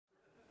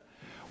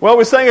Well,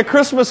 we sang a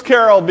Christmas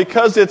carol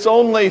because it's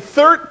only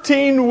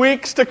 13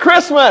 weeks to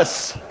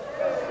Christmas.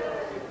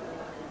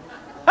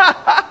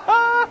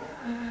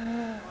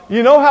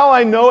 You know how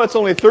I know it's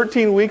only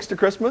 13 weeks to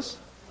Christmas?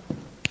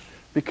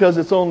 Because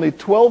it's only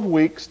 12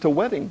 weeks to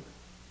wedding.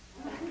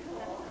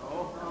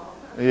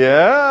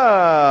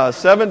 Yeah,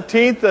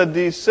 17th of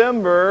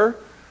December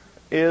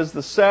is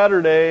the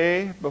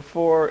Saturday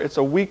before, it's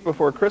a week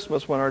before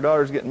Christmas when our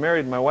daughter's getting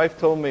married. My wife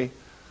told me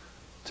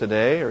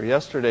today or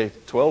yesterday,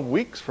 12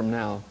 weeks from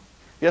now.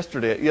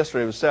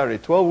 Yesterday was Saturday,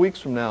 12 weeks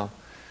from now.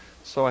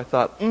 So I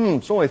thought,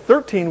 it's only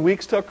 13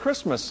 weeks till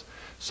Christmas.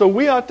 So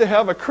we ought to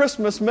have a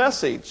Christmas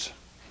message.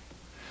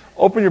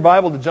 Open your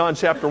Bible to John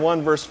chapter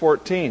 1, verse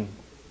 14.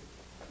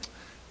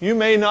 You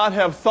may not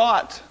have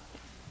thought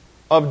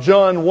of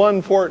John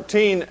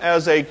 1:14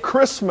 as a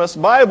Christmas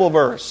Bible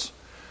verse.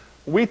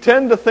 We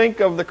tend to think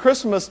of the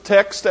Christmas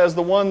text as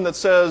the one that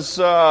says,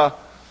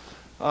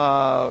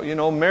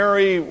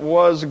 Mary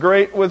was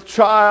great with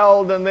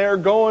child, and they're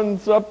going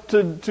up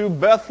to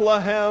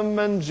Bethlehem,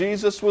 and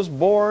Jesus was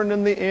born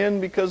in the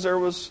inn because he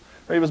was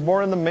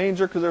born in the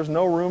manger because there was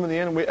no room in the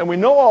inn. And we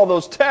know all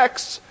those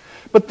texts,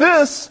 but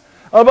this,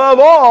 above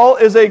all,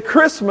 is a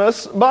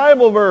Christmas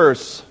Bible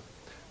verse.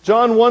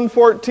 John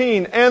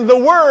 1:14, and the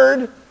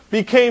Word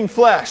became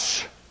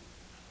flesh.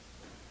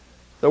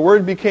 The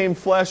Word became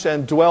flesh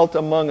and dwelt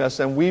among us,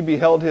 and we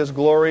beheld His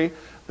glory,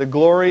 the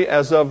glory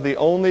as of the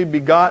only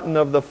begotten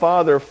of the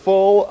Father,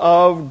 full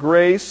of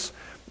grace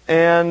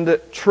and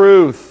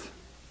truth.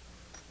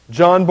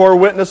 John bore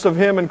witness of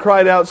Him and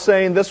cried out,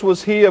 saying, This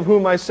was He of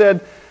whom I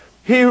said,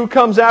 He who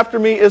comes after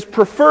me is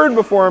preferred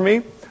before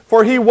me,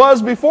 for He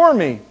was before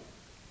me.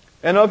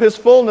 And of His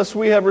fullness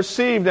we have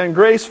received, and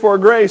grace for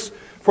grace.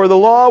 For the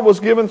law was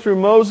given through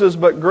Moses,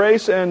 but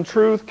grace and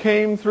truth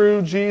came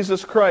through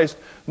Jesus Christ.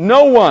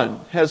 No one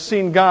has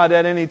seen God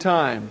at any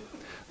time.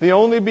 The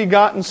only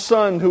begotten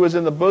Son who is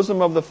in the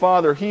bosom of the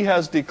Father, He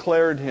has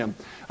declared Him.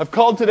 I've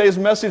called today's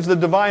message the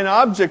Divine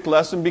Object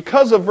Lesson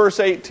because of verse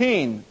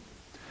 18.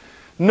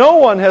 No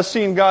one has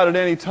seen God at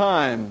any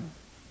time,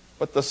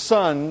 but the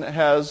Son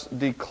has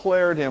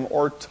declared Him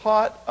or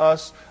taught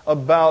us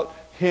about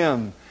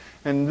Him.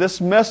 And this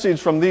message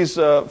from these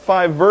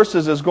 5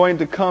 verses is going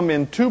to come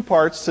in 2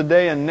 parts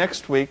today and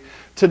next week.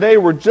 Today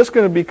we're just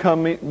going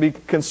to be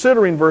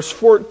considering verse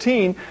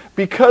 14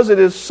 because it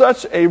is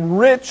such a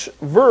rich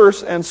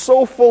verse and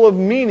so full of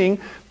meaning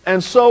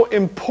and so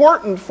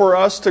important for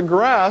us to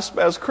grasp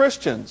as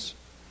Christians.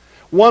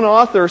 One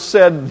author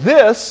said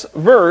this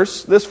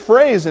verse, this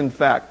phrase in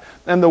fact,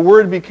 and the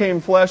Word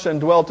became flesh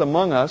and dwelt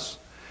among us.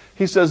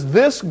 He says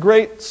this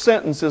great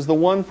sentence is the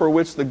one for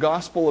which the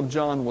Gospel of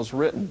John was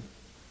written.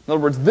 In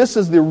other words, this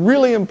is the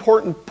really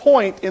important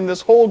point in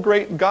this whole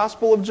great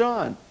Gospel of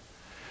John.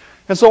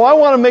 And so I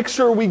want to make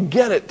sure we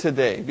get it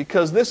today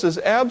because this is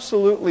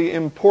absolutely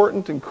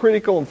important and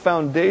critical and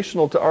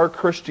foundational to our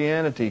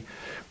Christianity.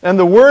 And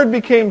the Word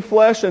became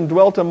flesh and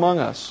dwelt among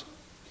us.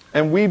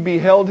 And we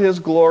beheld His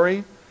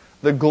glory,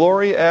 the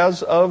glory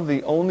as of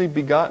the only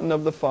begotten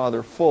of the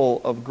Father,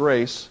 full of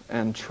grace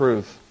and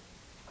truth.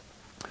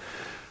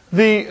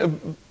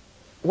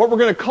 What we're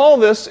going to call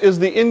this is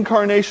the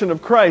incarnation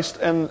of Christ.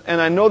 And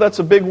I know that's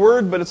a big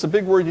word, but it's a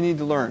big word you need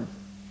to learn.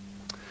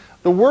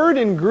 The word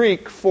in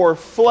Greek for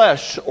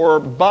flesh or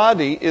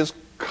body is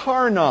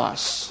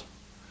carnos.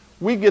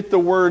 We get the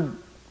word,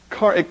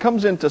 it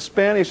comes into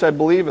Spanish, I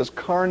believe, as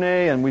carne,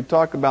 and we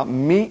talk about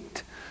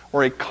meat,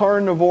 or a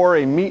carnivore,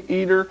 a meat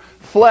eater.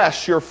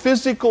 Flesh, your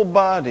physical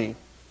body.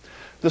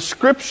 The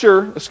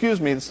Scripture, it's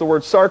the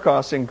word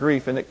sarkos in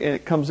Greek, and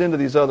it comes into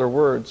these other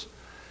words.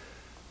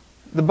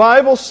 The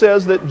Bible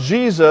says that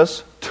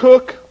Jesus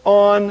took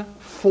on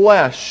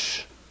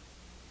flesh.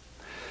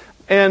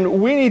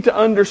 And we need to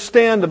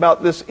understand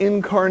about this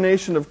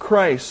incarnation of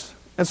Christ.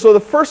 And so the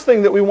first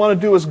thing that we want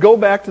to do is go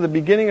back to the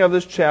beginning of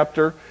this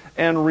chapter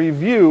and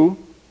review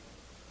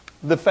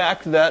the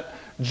fact that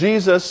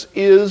Jesus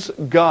is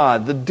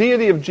God, the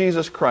deity of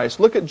Jesus Christ.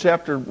 Look at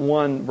chapter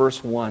 1,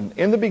 verse 1.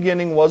 In the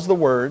beginning was the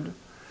Word,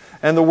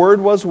 and the Word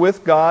was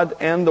with God,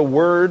 and the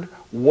Word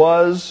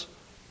was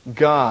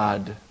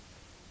God.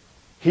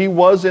 He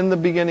was in the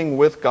beginning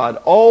with God.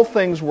 All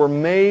things were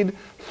made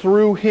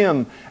through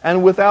Him.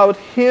 And without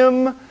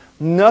Him,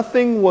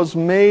 nothing was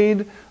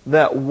made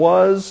that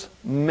was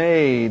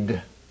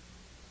made.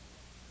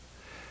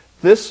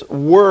 This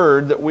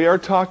Word that we are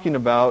talking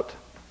about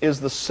is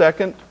the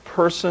second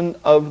person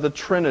of the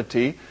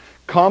Trinity,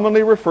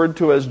 commonly referred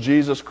to as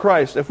Jesus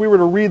Christ. If we were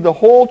to read the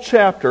whole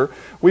chapter,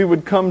 we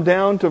would come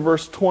down to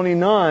verse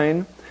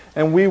 29,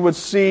 and we would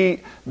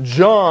see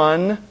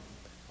John,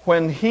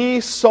 when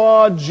he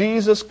saw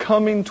Jesus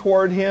coming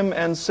toward him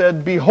and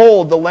said,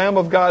 Behold, the Lamb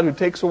of God who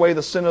takes away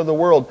the sin of the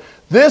world.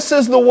 This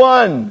is the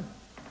one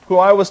who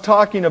I was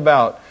talking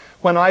about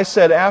when I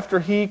said, After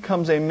He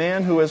comes a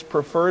man who is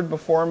preferred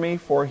before me,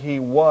 for He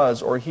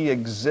was, or He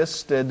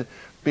existed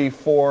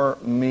before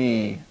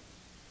me.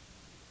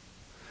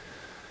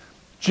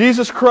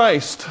 Jesus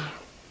Christ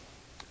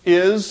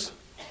is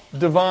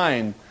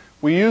divine.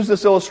 We used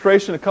this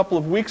illustration a couple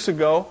of weeks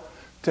ago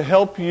to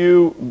help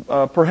you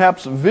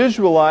perhaps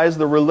visualize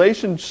the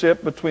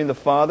relationship between the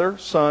Father,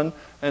 Son,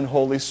 and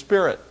Holy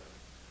Spirit.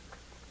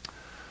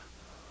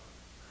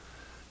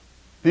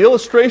 The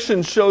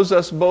illustration shows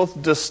us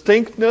both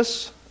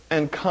distinctness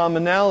and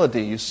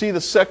commonality. You see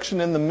the section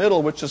in the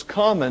middle, which is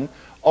common.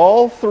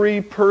 All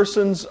three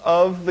persons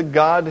of the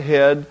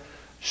Godhead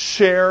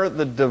share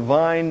the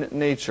divine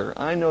nature.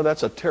 I know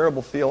that's a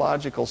terrible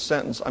theological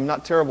sentence. I'm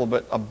not terrible,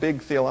 but a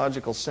big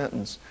theological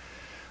sentence.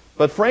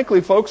 But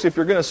frankly, folks, if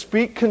you're going to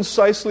speak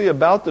concisely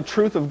about the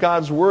truth of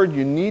God's Word,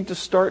 you need to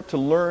start to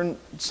learn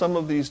some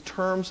of these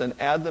terms and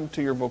add them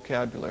to your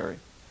vocabulary.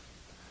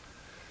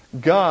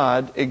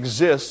 God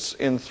exists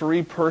in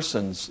three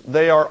persons.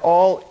 They are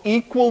all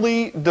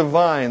equally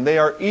divine. They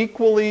are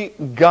equally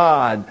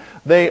God.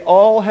 They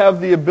all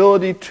have the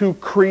ability to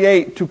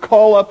create, to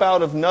call up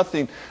out of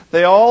nothing.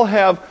 They all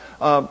have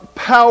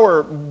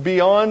power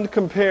beyond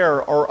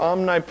compare, or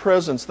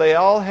omnipresence. They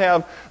all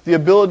have the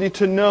ability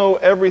to know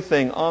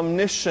everything,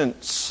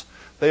 omniscience.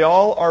 They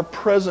all are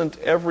present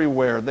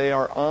everywhere. They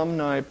are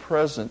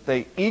omnipresent.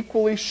 They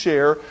equally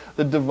share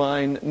the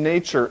divine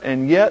nature,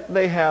 and yet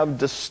they have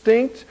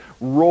distinct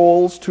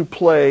roles to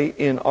play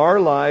in our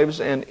lives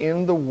and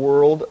in the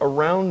world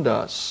around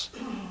us.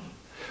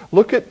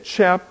 Look at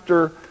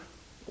chapter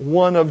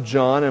 1 of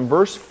John and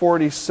verse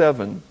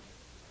 47.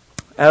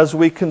 As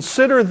we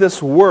consider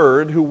this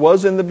Word who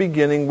was in the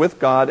beginning with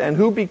God and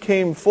who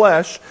became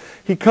flesh,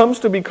 He comes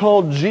to be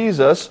called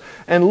Jesus.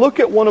 And look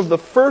at one of the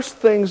first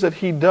things that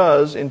He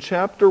does in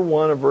chapter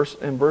 1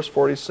 in verse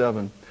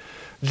 47.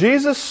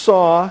 Jesus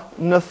saw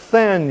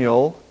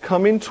Nathanael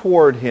coming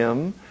toward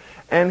Him,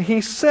 and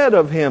He said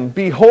of him,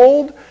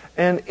 "Behold,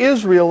 an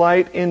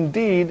Israelite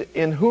indeed,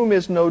 in whom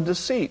is no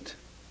deceit."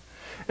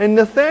 And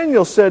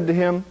Nathanael said to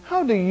Him,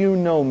 "How do you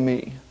know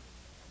me?"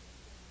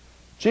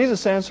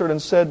 Jesus answered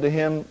and said to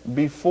him,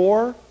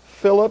 "Before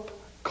Philip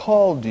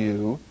called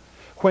you,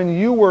 when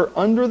you were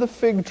under the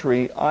fig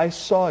tree, I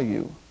saw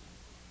you."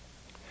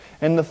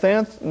 And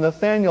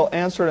Nathanael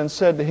answered and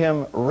said to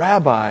him,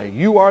 "Rabbi,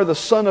 you are the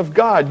Son of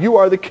God. You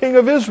are the King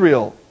of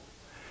Israel."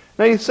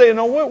 Now you say,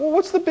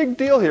 what's the big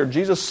deal here?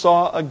 Jesus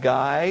saw a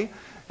guy,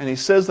 and He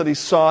says that He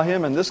saw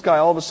him, and this guy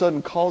all of a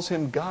sudden calls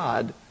him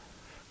God.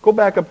 Go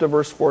back up to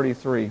verse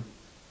 43.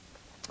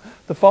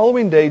 The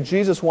following day,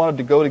 Jesus wanted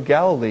to go to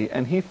Galilee,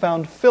 and He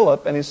found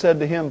Philip, and He said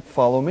to him,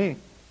 "Follow me."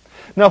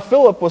 Now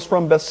Philip was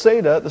from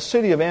Bethsaida, the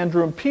city of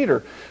Andrew and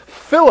Peter.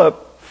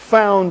 Philip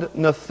found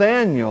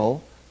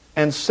Nathanael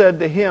and said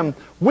to him,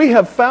 "We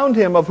have found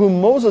him of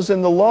whom Moses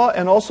in the law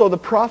and also the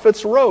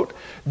prophets wrote,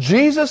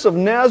 Jesus of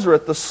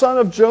Nazareth, the son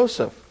of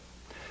Joseph."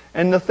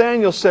 And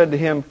Nathanael said to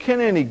him, "Can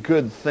any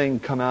good thing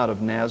come out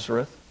of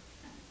Nazareth?"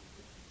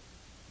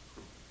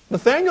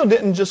 Nathanael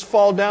didn't just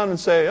fall down and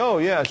say, "Oh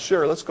yeah,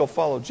 sure, let's go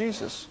follow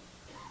Jesus."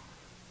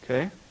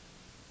 Okay?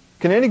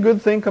 Can any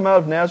good thing come out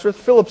of Nazareth?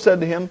 Philip said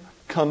to him,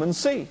 "Come and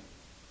see."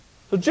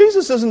 So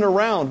Jesus isn't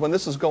around when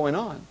this is going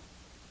on.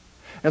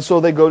 And so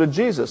they go to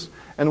Jesus.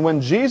 And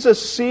when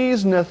Jesus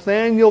sees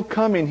Nathanael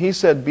coming, He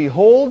said,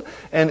 "Behold,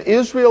 an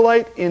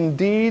Israelite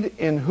indeed,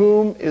 in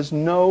whom is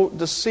no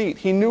deceit."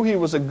 He knew he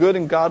was a good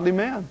and godly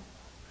man.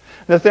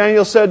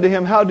 Nathanael said to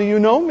him, "How do you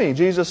know me?"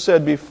 Jesus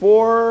said,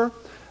 "Before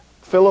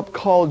Philip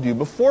called you,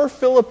 before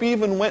Philip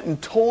even went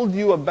and told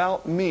you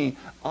about me,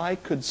 I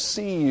could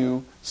see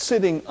you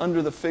sitting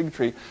under the fig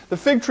tree." The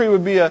fig tree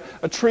would be a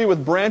tree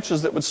with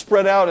branches that would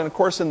spread out, and of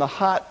course in the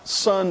hot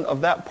sun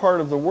of that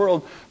part of the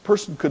world, a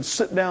person could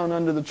sit down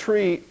under the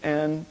tree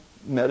and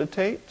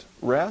meditate,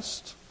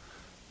 rest.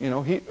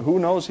 Who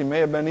knows, he may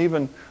have been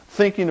even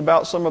thinking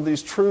about some of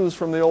these truths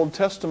from the Old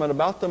Testament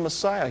about the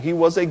Messiah. He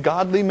was a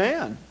godly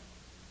man.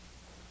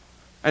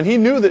 And he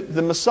knew that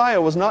the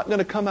Messiah was not going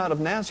to come out of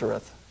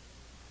Nazareth.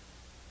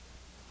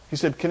 He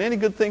said, "Can any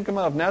good thing come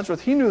out of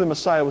Nazareth?" He knew the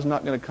Messiah was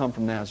not going to come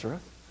from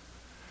Nazareth.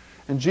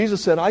 And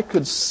Jesus said, "I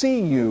could see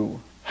you."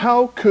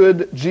 How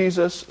could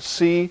Jesus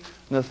see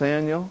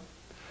Nathanael?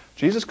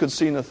 Jesus could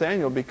see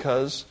Nathanael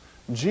because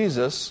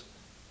Jesus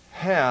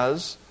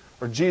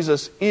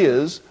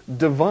is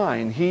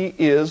divine. He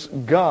is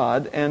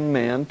God and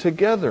man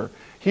together.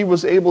 He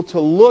was able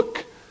to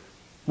look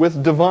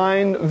with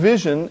divine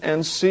vision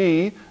and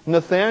see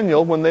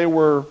Nathanael when they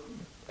were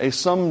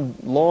some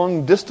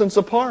long distance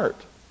apart.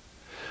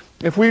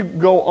 If we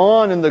go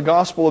on in the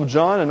Gospel of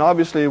John, and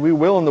obviously we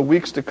will in the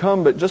weeks to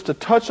come, but just to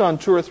touch on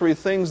two or three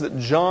things that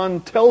John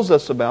tells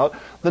us about,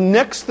 the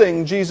next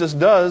thing Jesus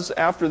does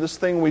after this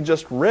thing we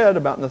just read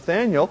about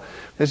Nathanael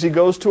is He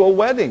goes to a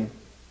wedding.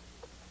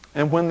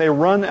 And when they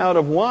run out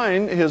of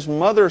wine, His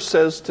mother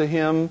says to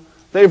Him,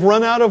 "They've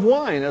run out of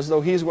wine," as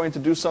though He's going to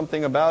do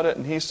something about it.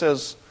 And He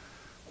says,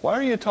 "Why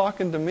are you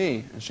talking to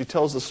me?" And she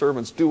tells the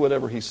servants, "Do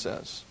whatever He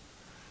says."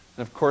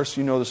 And of course,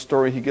 you know the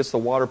story. He gets the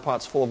water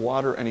pots full of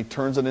water and He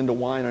turns it into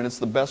wine, and it's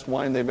the best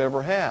wine they've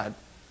ever had.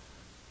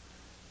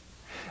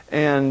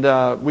 And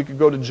we could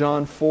go to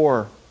John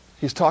 4.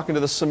 He's talking to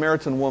the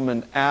Samaritan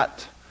woman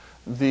at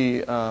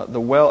the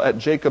well, at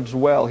Jacob's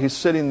well. He's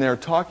sitting there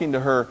talking to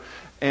her,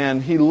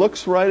 and He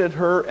looks right at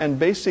her and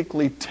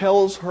basically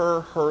tells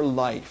her her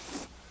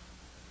life.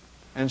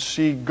 And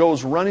she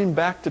goes running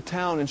back to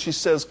town and she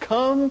says,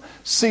 "Come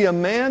see a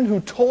man who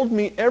told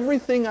me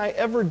everything I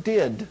ever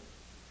did."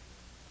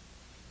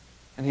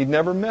 And he'd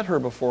never met her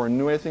before and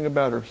knew anything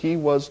about her. He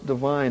was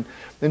divine.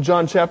 In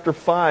John chapter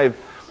 5,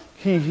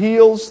 he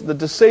heals the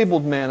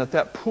disabled man at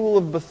that pool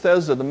of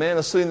Bethesda. The man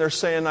is sitting there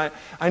saying,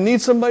 I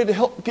need somebody to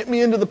help get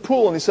me into the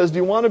pool. And he says, "Do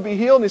you want to be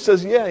healed?" And he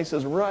says, "Yeah." He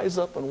says, "Rise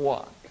up and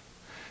walk."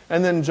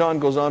 And then John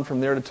goes on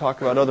from there to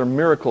talk about other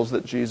miracles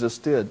that Jesus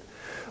did.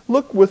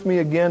 Look with me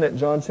again at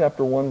John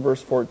chapter 1,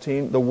 verse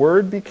 14. "The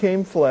Word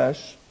became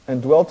flesh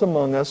and dwelt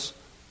among us,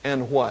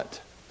 and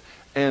what?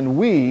 And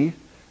we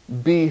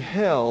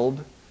beheld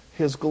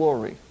His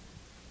glory."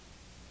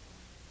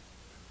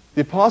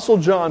 The Apostle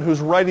John, who's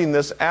writing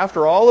this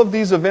after all of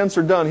these events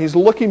are done, he's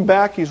looking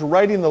back, he's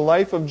writing the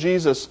life of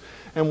Jesus.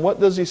 And what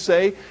does he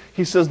say?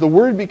 He says, "The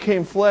Word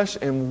became flesh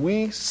and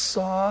we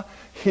saw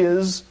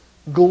His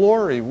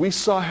glory." We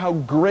saw how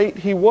great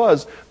He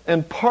was.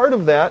 And part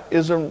of that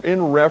is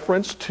in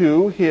reference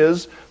to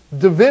His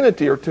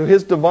divinity, or to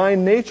His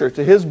divine nature,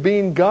 to His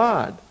being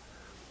God.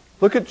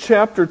 Look at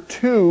chapter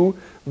 2,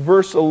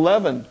 verse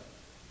 11.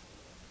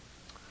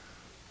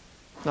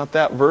 Not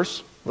that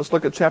verse. Let's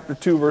look at chapter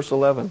 2, verse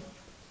 11.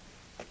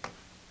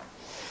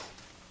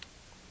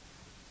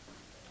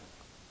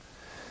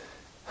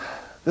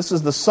 This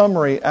is the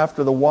summary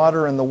after the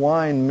water and the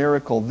wine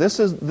miracle.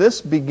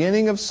 This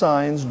beginning of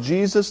signs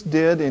Jesus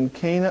did in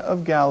Cana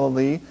of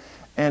Galilee,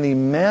 and He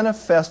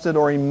manifested,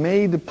 or He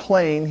made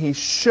plain, He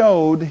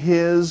showed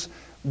His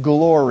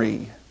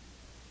glory,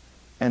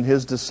 and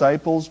His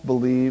disciples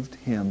believed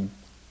Him.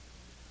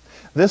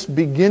 This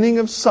beginning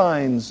of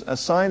signs, a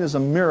sign is a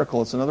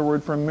miracle. It's another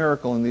word for a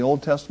miracle in the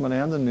Old Testament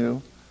and the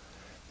New.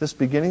 This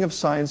beginning of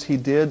signs He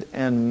did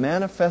and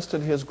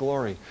manifested His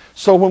glory.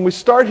 So when we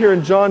start here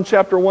in John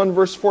chapter 1,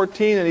 verse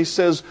 14, and he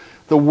says,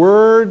 "The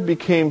Word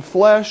became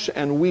flesh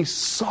and we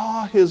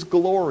saw His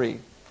glory."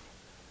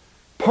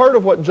 Part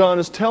of what John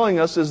is telling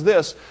us is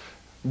this: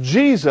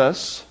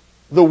 Jesus,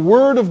 the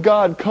Word of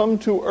God come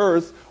to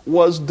earth,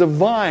 was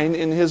divine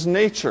in His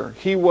nature.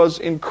 He was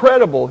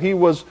incredible. He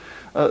was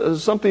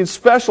something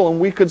special, and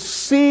we could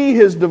see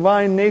His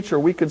divine nature.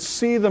 We could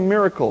see the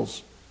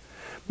miracles.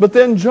 But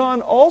then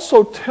John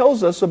also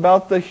tells us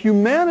about the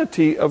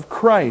humanity of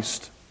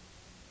Christ.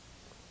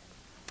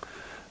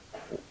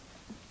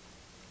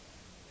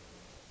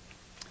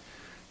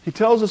 He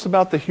tells us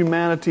about the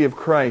humanity of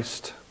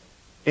Christ.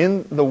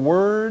 "In the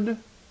Word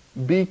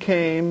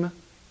became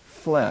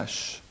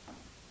flesh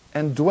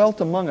and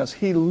dwelt among us."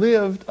 He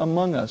lived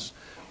among us.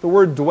 The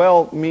word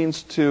 "dwell"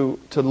 means to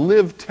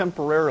live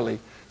temporarily.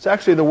 It's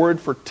actually the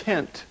word for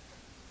tent.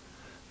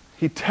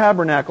 He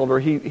tabernacled, or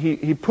he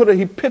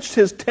pitched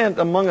His tent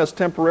among us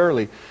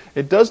temporarily.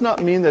 It does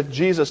not mean that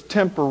Jesus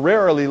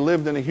temporarily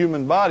lived in a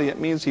human body. It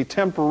means He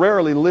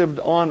temporarily lived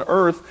on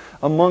earth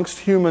amongst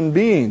human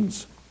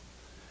beings.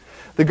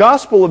 The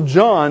Gospel of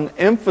John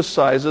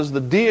emphasizes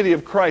the deity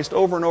of Christ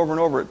over and over and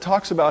over. It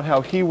talks about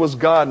how He was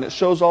God, and it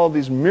shows all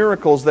these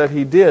miracles that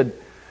He did.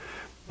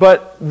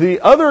 But the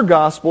other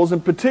Gospels,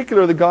 in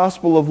particular the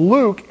Gospel of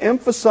Luke,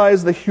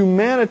 emphasize the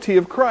humanity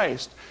of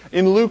Christ.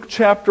 In Luke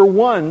chapter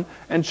 1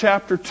 and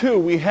chapter 2,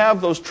 we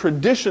have those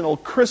traditional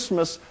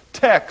Christmas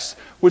texts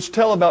which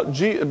tell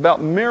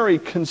about Mary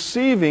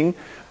conceiving.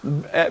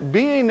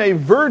 Being a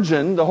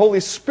virgin, the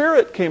Holy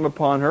Spirit came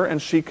upon her and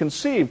she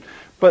conceived.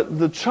 But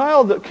the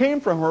child that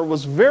came from her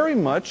was very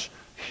much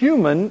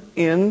human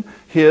in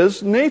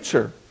His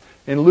nature.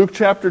 In Luke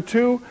chapter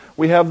 2,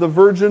 we have the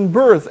virgin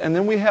birth, and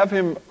then we have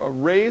Him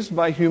raised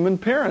by human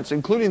parents,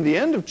 including the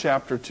end of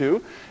chapter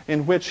 2,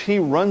 in which He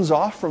runs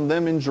off from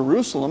them in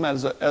Jerusalem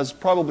as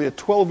probably a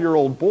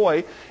 12-year-old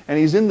boy, and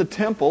He's in the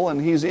temple,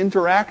 and He's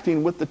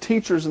interacting with the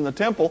teachers in the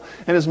temple,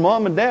 and His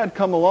mom and dad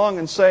come along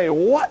and say,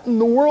 "What in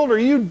the world are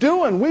you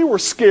doing? We were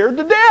scared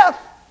to death."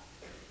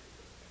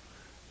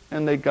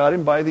 And they got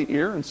Him by the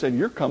ear and said,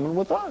 "You're coming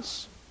with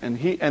us." And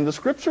the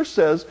Scripture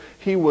says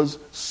He was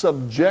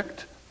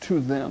subject to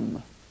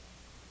them.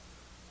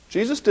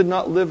 Jesus did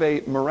not live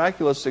a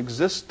miraculous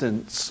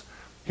existence.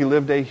 He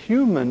lived a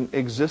human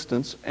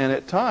existence, and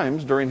at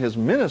times during His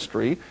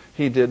ministry,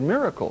 He did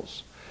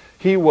miracles.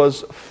 He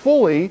was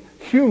fully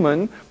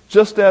human,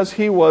 just as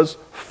He was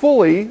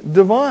fully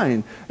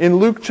divine. In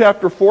Luke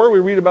chapter 4, we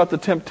read about the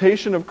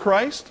temptation of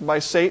Christ by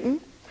Satan.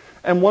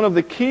 And one of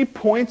the key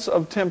points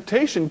of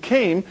temptation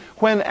came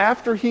when,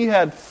 after He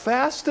had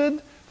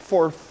fasted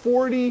for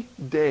 40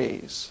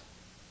 days.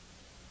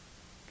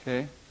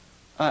 Okay?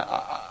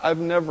 I've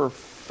never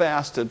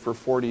fasted for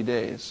 40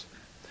 days.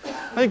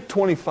 I think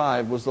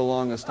 25 was the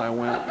longest I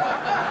went.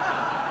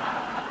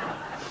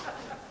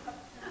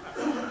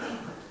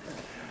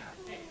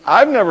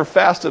 I've never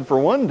fasted for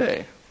one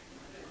day.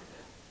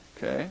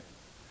 Okay?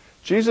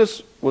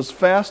 Jesus was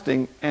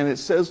fasting, and it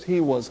says He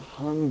was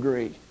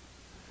hungry.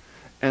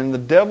 And the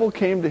devil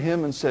came to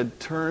Him and said,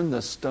 "Turn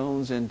the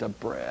stones into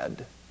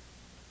bread."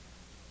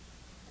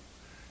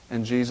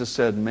 And Jesus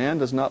said, "Man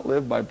does not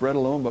live by bread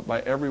alone, but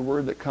by every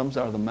word that comes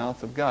out of the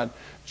mouth of God."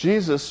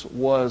 Jesus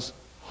was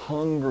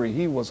hungry.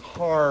 He was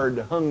hard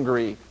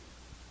hungry.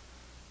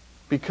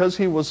 because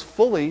he was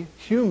fully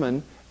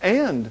human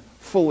and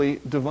fully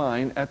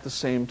divine at the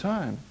same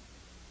time.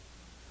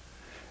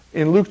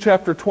 In Luke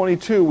chapter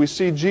 22, we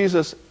see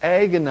Jesus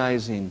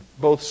agonizing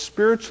both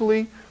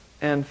spiritually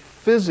and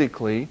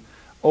physically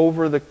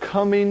over the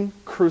coming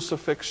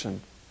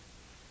crucifixion.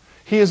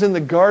 He is in the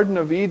Garden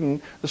of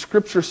Eden, the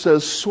Scripture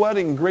says,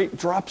 sweating great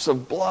drops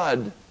of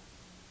blood.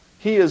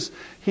 He's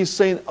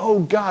saying, "Oh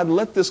God,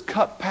 let this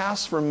cup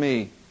pass from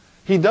me."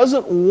 He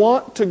doesn't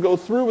want to go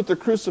through with the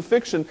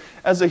crucifixion.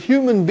 As a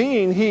human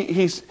being,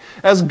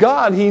 as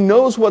God, He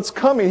knows what's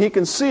coming. He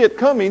can see it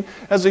coming.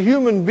 As a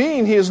human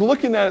being, He is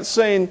looking at it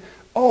saying,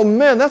 "Oh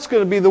man, that's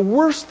going to be the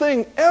worst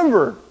thing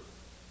ever." And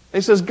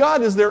He says,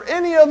 "God, is there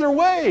any other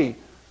way?"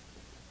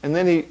 And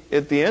then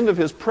at the end of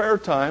His prayer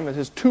time, at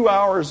His 2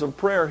 hours of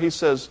prayer, He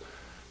says,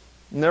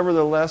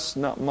 "Nevertheless,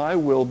 not my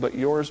will, but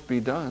yours be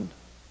done."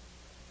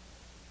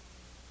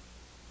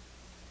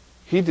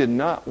 He did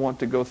not want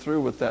to go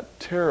through with that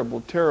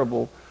terrible,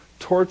 terrible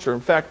torture.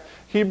 In fact,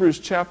 Hebrews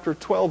chapter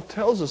 12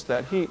 tells us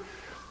that.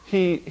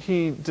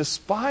 He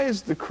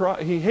despised the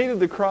cross. He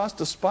hated the cross,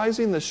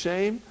 despising the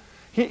shame.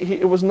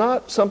 It was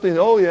not something,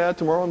 "Oh yeah,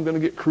 tomorrow I'm going to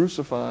get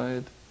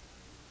crucified."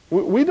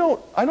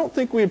 I don't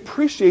think we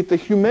appreciate the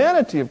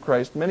humanity of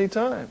Christ many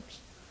times.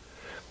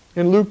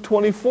 In Luke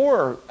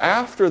 24,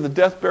 after the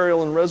death,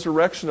 burial, and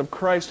resurrection of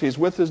Christ, He's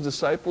with His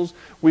disciples.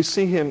 We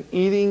see Him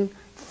eating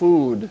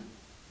food.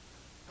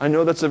 I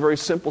know that's a very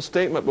simple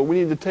statement, but we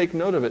need to take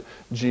note of it.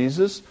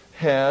 Jesus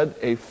had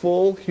a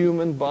full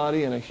human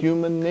body and a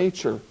human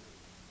nature.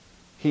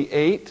 He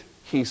ate,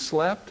 He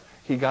slept,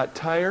 He got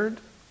tired.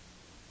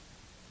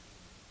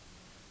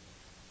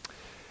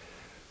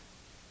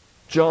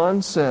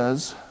 John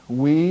says,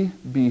 "We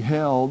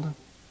beheld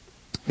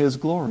His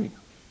glory."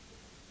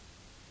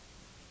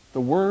 The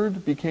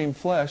Word became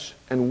flesh,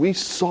 and we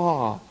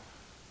saw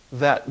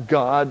that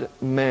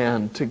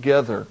God-man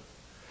together.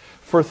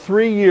 For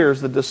 3 years,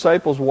 the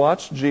disciples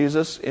watched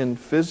Jesus in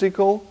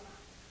physical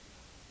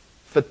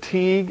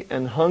fatigue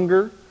and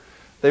hunger.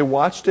 They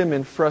watched Him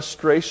in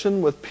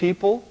frustration with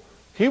people.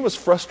 He was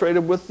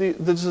frustrated with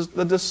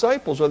the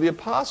disciples or the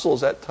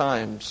apostles at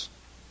times.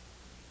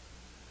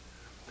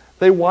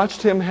 They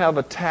watched Him have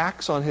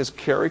attacks on His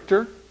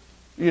character.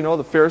 You know,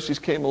 the Pharisees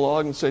came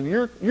along and said,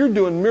 you're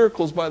doing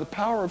miracles by the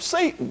power of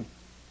Satan.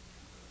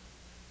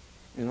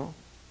 You know,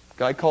 a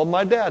guy called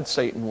my dad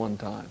Satan one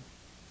time.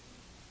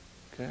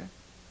 Okay?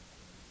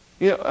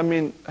 You know, I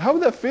mean, how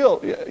would that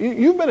feel?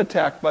 You've been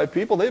attacked by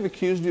people. They've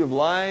accused you of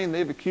lying.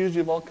 They've accused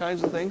you of all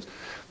kinds of things.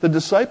 The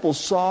disciples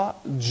saw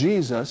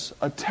Jesus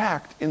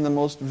attacked in the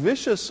most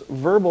vicious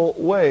verbal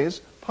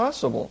ways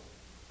possible.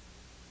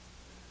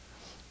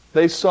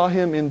 They saw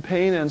Him in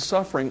pain and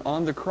suffering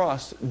on the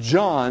cross.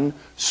 John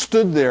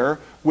stood there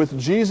with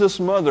Jesus'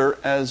 mother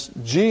as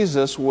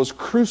Jesus was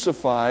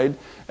crucified,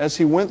 as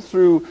He went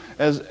through.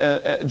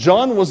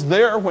 John was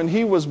there when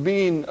He was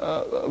being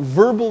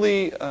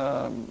verbally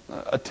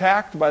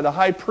attacked by the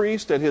high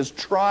priest at His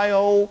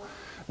trial.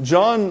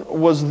 John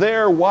was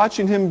there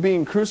watching Him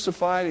being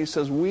crucified. He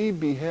says, "We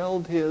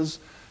beheld His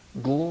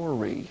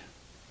glory."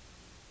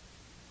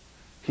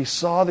 He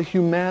saw the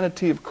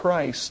humanity of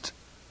Christ.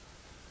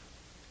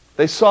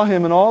 They saw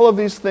Him in all of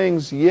these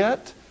things,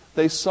 yet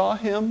they saw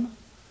Him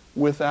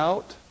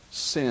without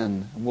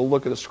sin. And we'll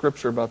look at a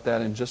scripture about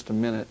that in just a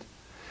minute.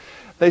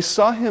 They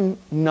saw Him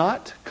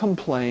not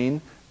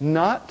complain,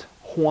 not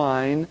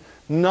whine,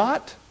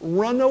 not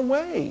run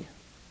away.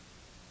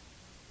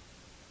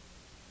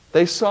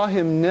 They saw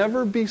Him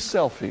never be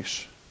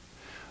selfish.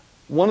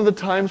 One of the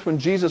times when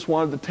Jesus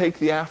wanted to take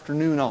the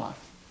afternoon off,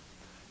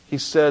 He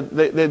said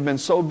they'd been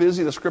so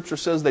busy, the scripture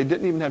says they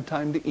didn't even have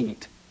time to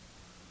eat.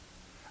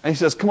 And He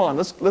says, "Come on,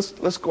 let's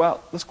go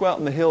out. Let's go out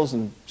in the hills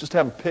and just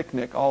have a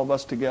picnic, all of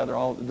us together,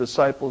 all the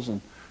disciples, and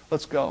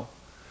let's go."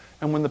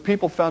 And when the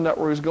people found out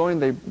where He was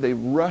going, they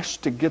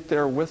rushed to get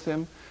there with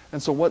Him.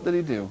 And so what did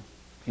He do?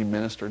 He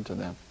ministered to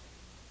them.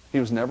 He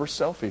was never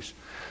selfish.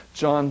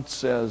 John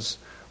says,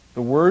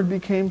 "The Word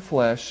became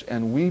flesh,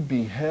 and we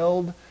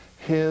beheld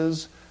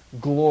His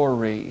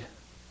glory."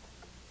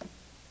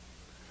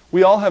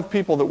 We all have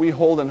people that we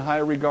hold in high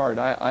regard.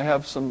 I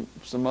have some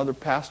other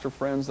pastor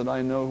friends that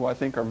I know who I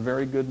think are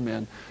very good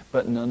men,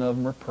 but none of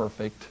them are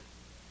perfect.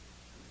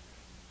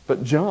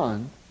 But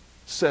John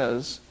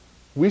says,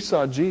 we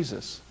saw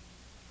Jesus.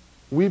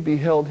 We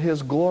beheld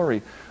His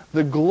glory.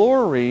 The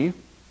glory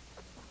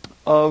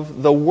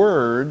of the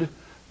Word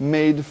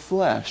made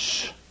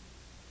flesh.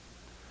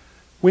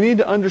 We need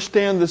to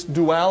understand this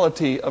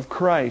duality of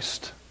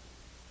Christ.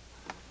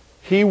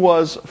 He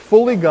was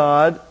fully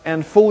God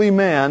and fully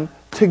man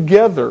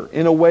together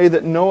in a way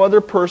that no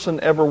other person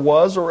ever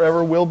was or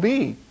ever will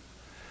be.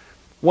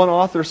 One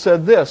author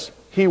said this,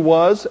 He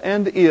was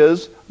and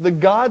is the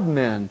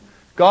God-man,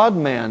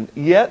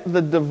 yet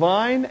the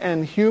divine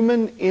and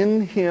human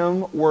in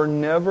Him were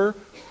never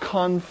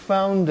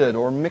confounded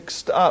or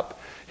mixed up.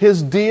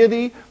 His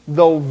deity,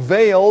 though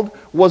veiled,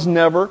 was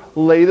never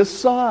laid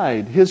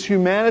aside. His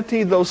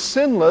humanity, though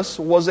sinless,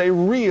 was a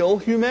real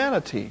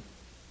humanity.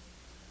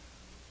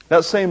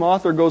 That same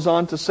author goes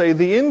on to say,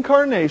 the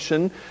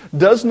incarnation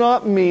does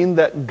not mean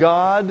that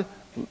God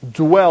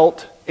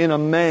dwelt in a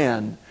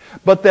man,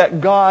 but that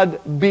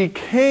God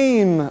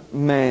became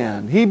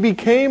man. He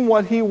became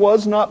what he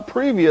was not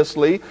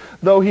previously,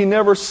 though he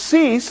never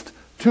ceased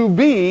to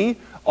be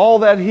all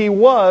that he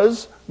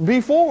was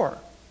before.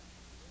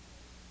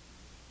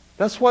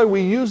 That's why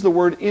we use the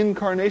word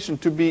incarnation,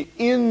 to be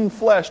in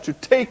flesh, to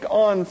take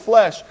on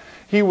flesh.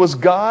 He was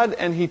God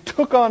and he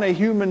took on a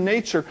human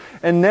nature,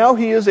 and now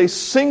he is a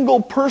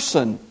single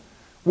person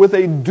with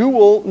a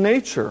dual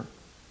nature.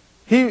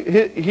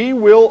 He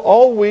will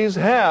always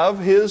have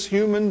his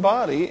human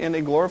body in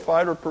a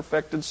glorified or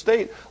perfected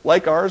state,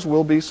 like ours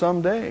will be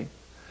someday.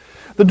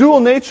 The dual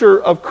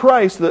nature of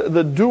Christ,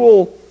 the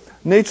dual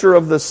nature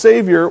of the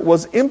Savior,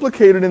 was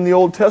implicated in the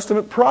Old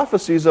Testament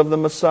prophecies of the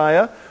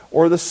Messiah,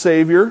 or the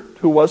Savior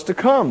who was to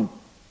come.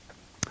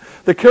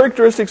 The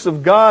characteristics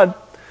of God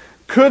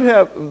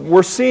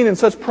were seen in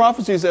such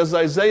prophecies as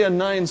Isaiah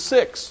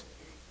 9:6.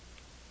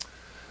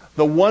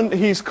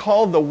 He's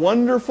called the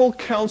Wonderful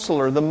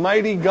Counselor, the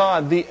Mighty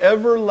God, the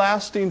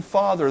Everlasting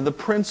Father, the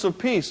Prince of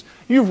Peace.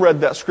 You've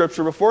read that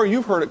scripture before.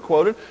 You've heard it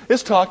quoted.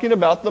 It's talking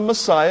about the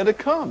Messiah to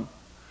come.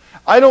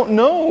 I don't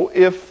know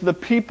if the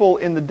people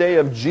in the day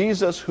of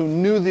Jesus who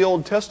knew the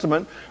Old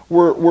Testament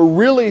were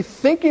really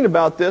thinking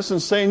about this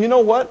and saying, you know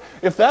what?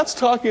 If that's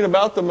talking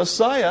about the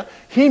Messiah,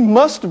 he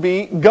must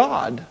be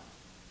God.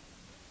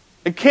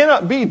 It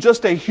cannot be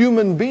just a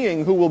human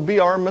being who will be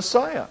our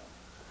Messiah.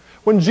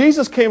 When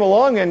Jesus came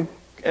along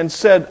and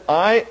said,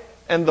 I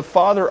and the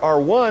Father are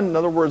one, in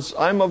other words,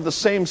 I'm of the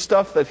same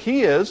stuff that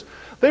he is,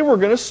 they were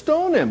going to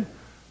stone him.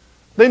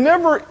 They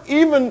never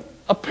even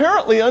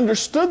apparently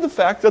understood the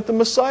fact that the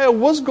Messiah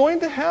was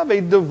going to have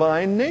a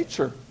divine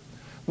nature.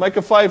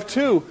 Micah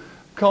 5:2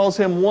 calls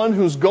him one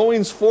whose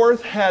goings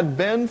forth had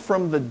been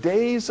from the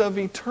days of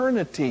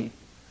eternity.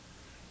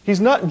 He's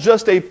not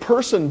just a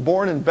person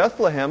born in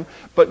Bethlehem,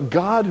 but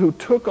God who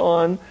took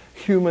on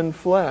human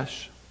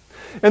flesh.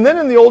 And then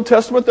in the Old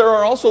Testament there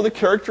are also the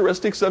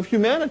characteristics of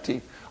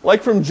humanity.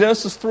 Like from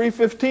Genesis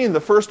 3:15, the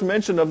first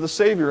mention of the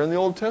Savior in the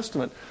Old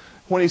Testament,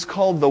 when he's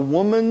called the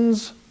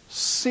woman's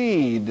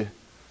seed.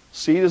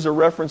 Seed is a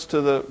reference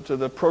to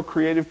the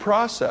procreative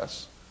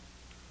process.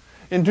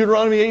 In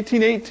Deuteronomy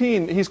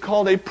 18:18, he's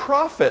called a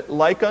prophet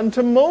like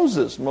unto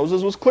Moses.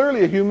 Moses was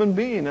clearly a human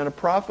being and a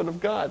prophet of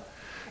God.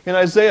 In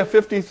Isaiah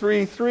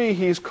 53:3,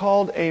 he's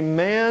called a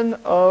man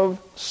of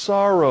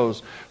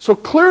sorrows. So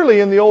clearly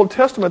in the Old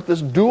Testament,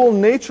 this dual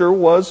nature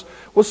was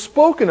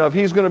spoken of.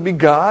 He's going to be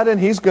God and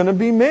he's going to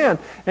be man.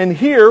 And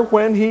here,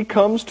 when he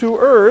comes to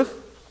earth,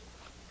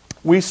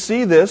 we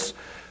see this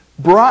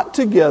brought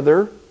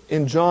together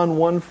in John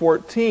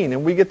 1:14.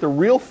 And we get the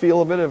real feel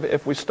of it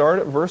if we start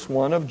at verse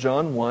 1 of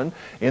John 1.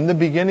 In the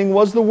beginning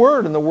was the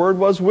Word, and the Word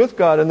was with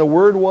God, and the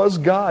Word was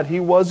God.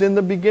 He was in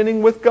the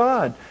beginning with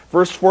God.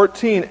 Verse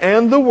 14,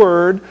 and the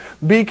Word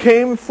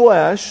became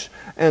flesh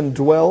and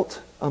dwelt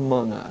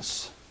among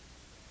us.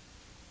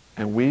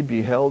 And we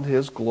beheld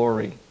His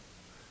glory.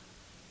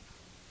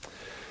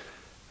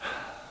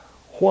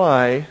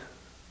 Why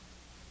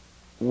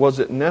was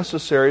it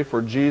necessary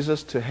for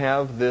Jesus to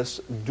have this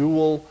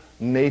dual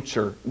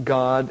nature,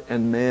 God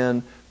and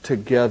man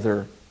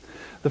together?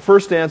 The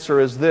first answer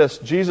is this: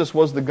 Jesus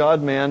was the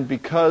God-man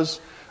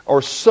because,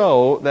 or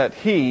so that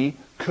He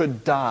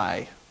could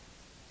die.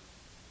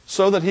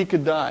 So that He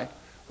could die.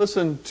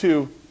 Listen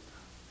to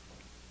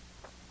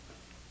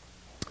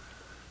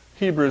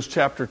Hebrews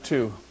chapter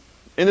 2.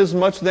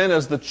 Inasmuch then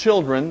as the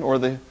children, or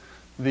the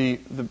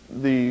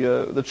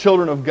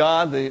children of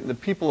God, the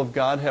people of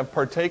God, have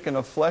partaken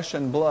of flesh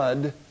and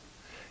blood,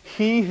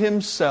 He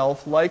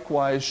Himself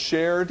likewise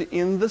shared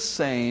in the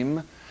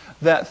same,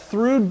 that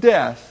through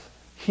death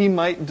He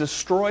might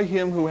destroy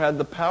him who had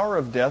the power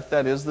of death,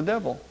 that is, the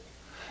devil,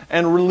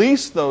 and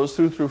release those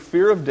who through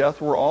fear of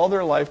death were all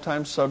their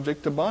lifetime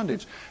subject to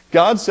bondage.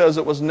 God says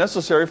it was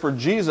necessary for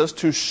Jesus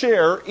to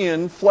share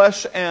in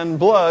flesh and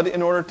blood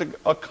in order to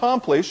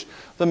accomplish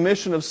the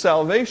mission of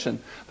salvation.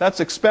 That's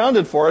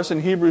expounded for us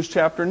in Hebrews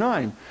chapter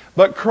 9.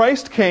 But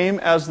Christ came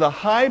as the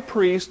high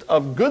priest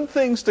of good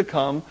things to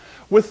come,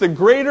 with the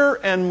greater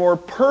and more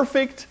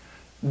perfect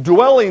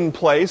dwelling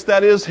place,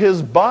 that is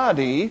His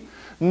body,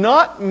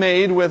 not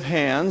made with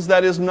hands,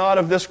 that is not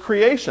of this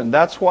creation.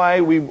 That's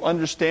why we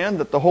understand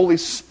that the Holy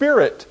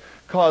Spirit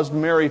caused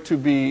Mary to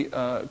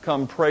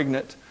become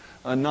pregnant,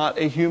 not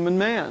a human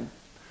man.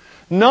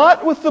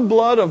 Not with the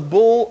blood of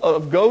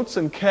goats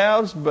and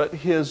calves, but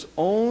His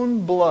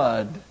own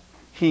blood.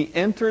 He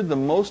entered the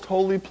most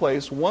holy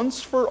place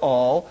once for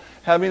all,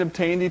 having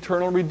obtained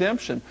eternal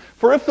redemption.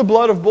 For if the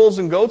blood of bulls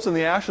and goats and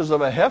the ashes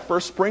of a heifer,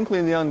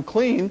 sprinkling the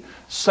unclean,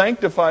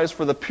 sanctifies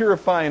for the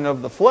purifying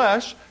of the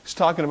flesh, he's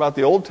talking about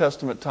the Old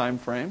Testament time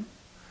frame,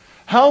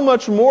 how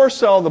much more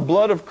shall the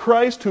blood of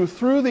Christ, who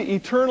through the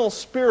eternal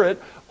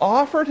Spirit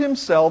offered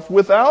Himself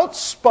without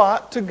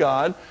spot to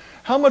God,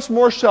 how much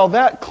more shall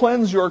that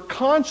cleanse your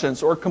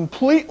conscience, or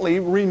completely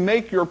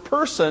remake your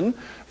person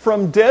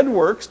from dead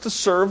works to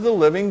serve the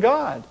living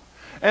God?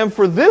 And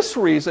for this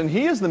reason,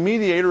 He is the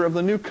mediator of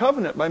the new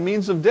covenant by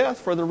means of death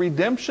for the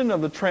redemption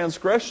of the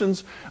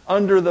transgressions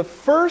under the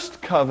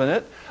first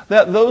covenant,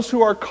 that those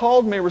who are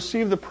called may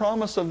receive the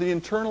promise of the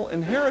eternal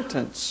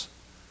inheritance.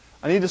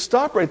 I need to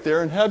stop right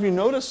there and have you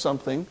notice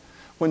something.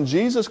 When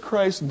Jesus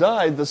Christ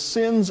died, the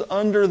sins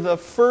under the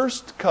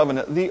first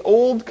covenant, the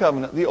Old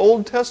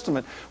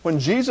Testament, when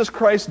Jesus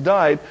Christ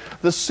died,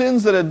 the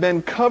sins that had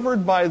been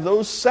covered by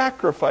those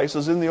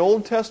sacrifices in the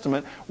Old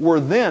Testament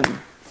were then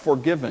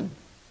forgiven.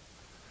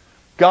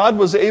 God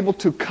was able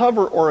to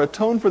cover or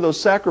atone for those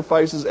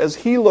sacrifices as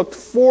He looked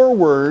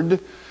forward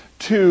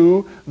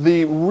to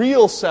the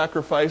real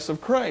sacrifice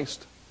of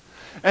Christ.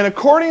 And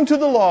according to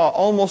the law,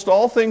 almost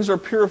all things are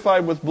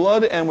purified with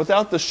blood, and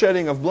without the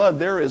shedding of blood,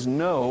 there is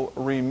no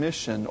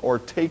remission or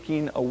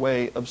taking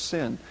away of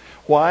sin.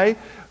 Why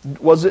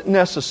was it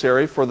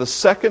necessary for the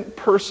second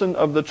person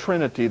of the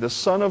Trinity, the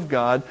Son of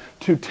God,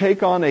 to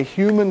take on a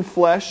human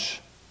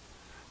flesh,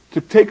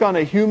 to take on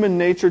a human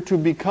nature, to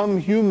become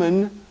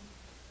human,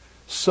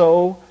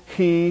 so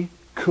He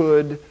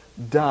could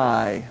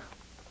die?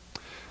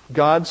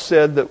 God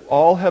said that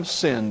all have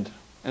sinned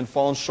and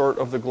fallen short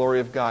of the glory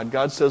of God.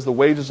 God says the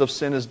wages of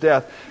sin is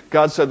death.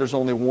 God said there's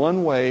only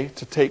one way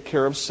to take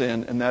care of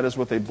sin, and that is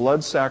with a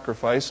blood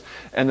sacrifice.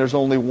 And there's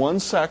only one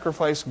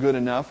sacrifice good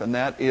enough, and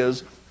that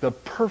is the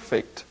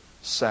perfect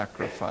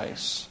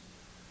sacrifice.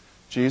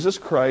 Jesus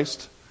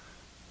Christ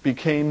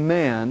became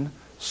man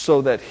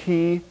so that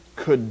He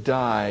could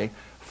die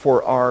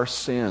for our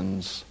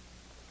sins.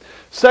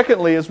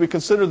 Secondly, as we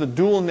consider the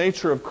dual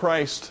nature of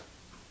Christ,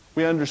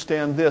 we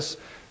understand this.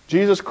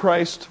 Jesus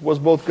Christ was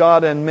both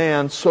God and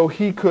man, so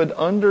He could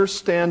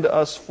understand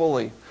us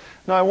fully.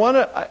 Now,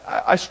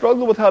 I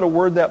struggle with how to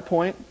word that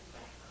point,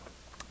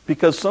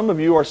 because some of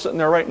you are sitting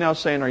there right now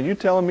saying, "Are you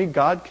telling me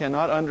God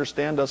cannot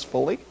understand us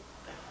fully?"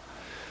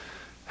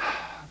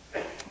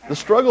 The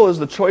struggle is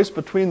the choice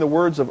between the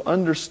words of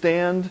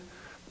understand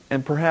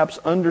and perhaps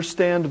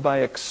understand by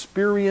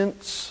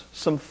experience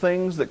some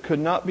things that could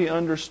not be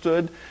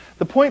understood.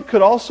 The point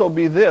could also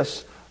be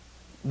this,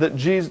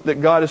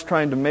 that God is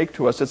trying to make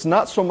to us. It's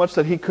not so much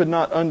that He could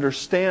not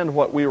understand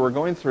what we were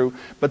going through,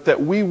 but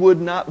that we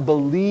would not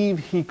believe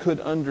He could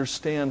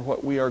understand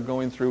what we are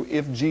going through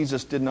if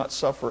Jesus did not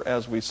suffer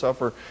as we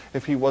suffer,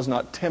 if He was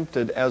not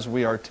tempted as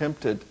we are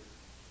tempted.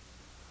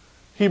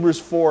 Hebrews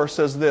 4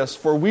 says this,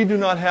 "For we do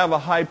not have a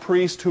high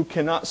priest who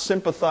cannot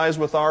sympathize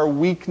with our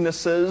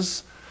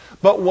weaknesses,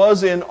 but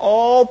was in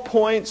all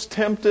points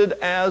tempted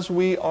as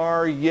we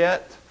are,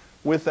 yet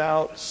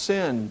without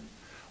sin.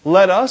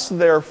 Let us,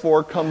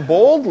 therefore, come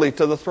boldly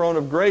to the throne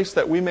of grace,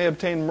 that we may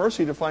obtain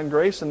mercy to find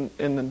grace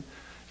and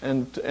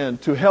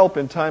to help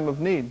in time of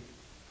need."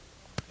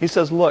 He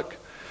says, look,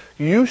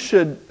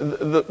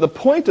 the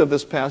point of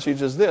this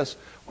passage is this.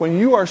 When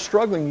you are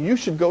struggling, you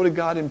should go to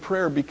God in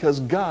prayer, because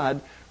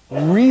God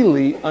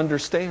really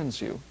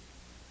understands you.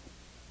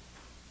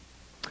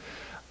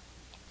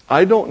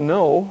 I don't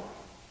know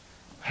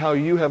how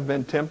you have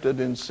been tempted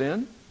in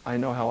sin. I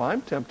know how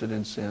I'm tempted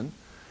in sin.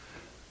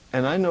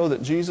 And I know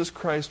that Jesus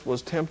Christ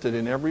was tempted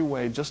in every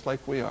way just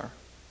like we are.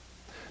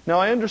 Now,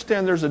 I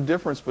understand there's a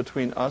difference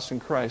between us and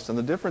Christ. And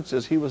the difference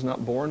is He was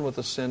not born with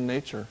a sin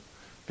nature,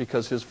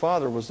 because His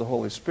Father was the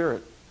Holy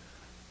Spirit.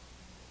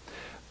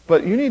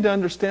 But you need to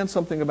understand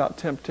something about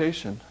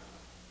temptation.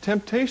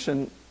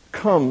 Temptation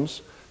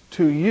comes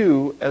to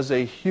you as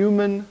a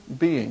human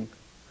being.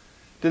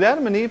 Did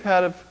Adam and Eve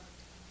have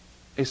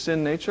a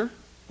sin nature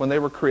when they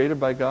were created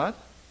by God?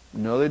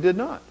 No, they did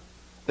not.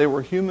 They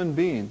were human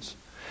beings.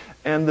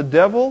 And the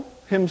devil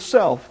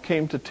himself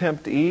came to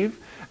tempt Eve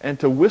and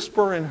to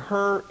whisper in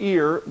her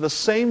ear the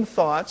same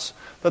thoughts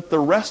that the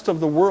rest of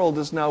the world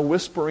is now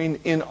whispering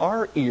in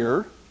our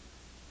ear.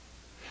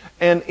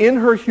 And in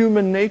her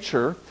human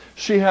nature,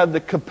 she had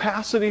the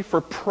capacity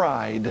for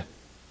pride.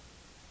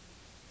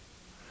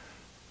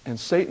 And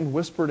Satan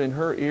whispered in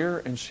her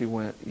ear, and she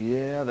went,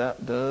 "Yeah,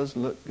 that does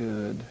look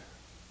good."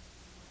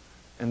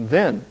 And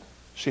then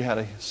she had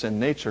a sin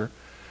nature,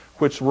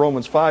 which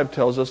Romans 5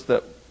 tells us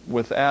that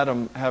with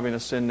Adam having a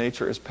sin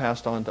nature is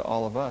passed on to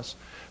all of us.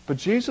 But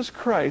Jesus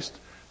Christ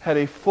had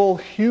a full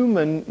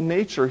human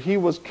nature. He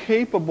was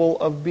capable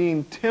of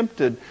being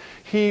tempted.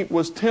 He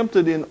was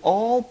tempted in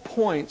all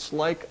points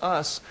like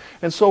us.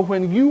 And so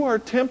when you are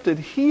tempted,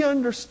 He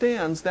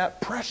understands that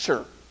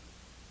pressure.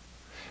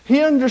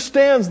 He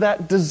understands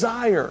that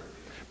desire,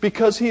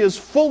 because He is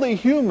fully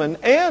human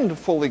and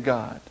fully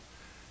God.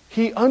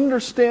 He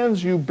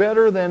understands you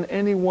better than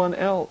anyone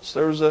else.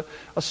 There was a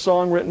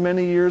song written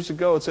many years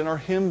ago. It's in our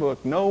hymn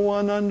book. "No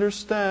one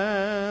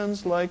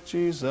understands like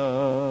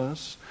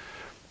Jesus.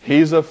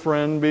 He's a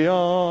friend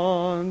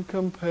beyond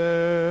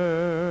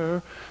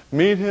compare.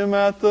 Meet Him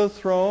at the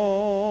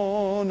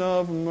throne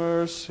of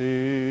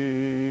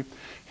mercy.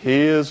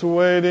 He is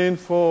waiting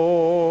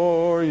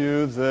for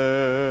you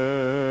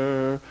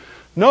there.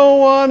 No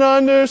one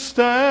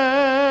understands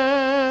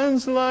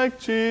like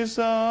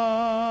Jesus.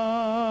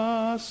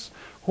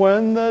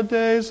 When the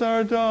days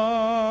are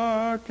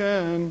dark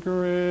and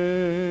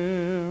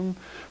grim,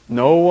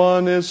 No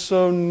one is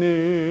so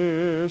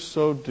near,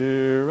 so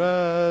dear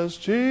as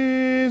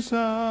Jesus.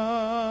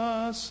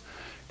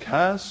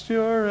 Cast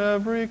your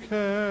every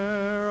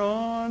care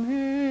on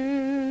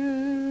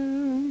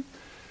Him.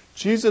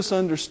 Jesus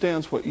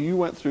understands what you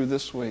went through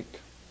this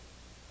week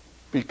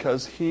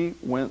because He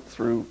went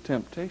through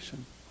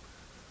temptation.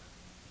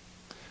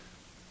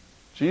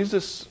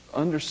 Jesus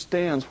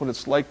understands what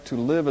it's like to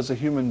live as a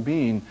human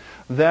being.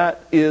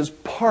 That is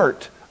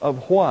part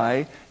of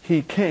why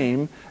He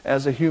came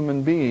as a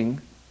human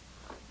being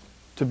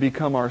to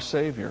become our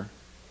Savior.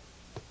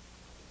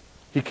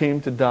 He came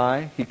to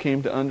die. He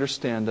came to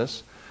understand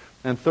us.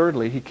 And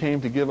thirdly, He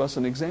came to give us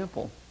an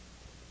example.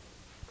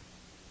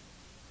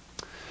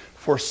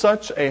 For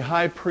such a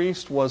high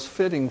priest was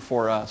fitting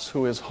for us,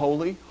 who is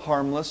holy,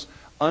 harmless,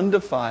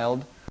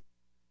 undefiled,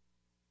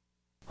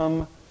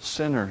 from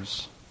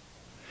sinners.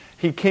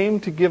 He came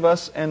to give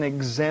us an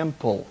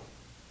example.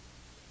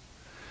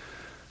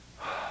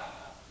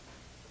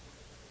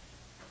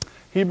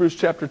 Hebrews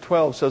chapter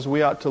 12 says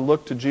we ought to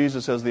look to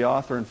Jesus as the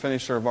author and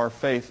finisher of our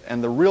faith.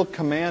 And the real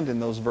command in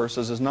those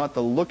verses is not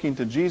the looking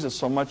to Jesus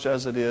so much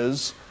as it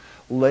is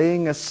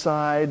laying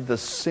aside the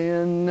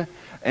sin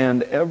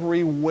and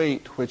every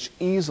weight which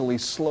easily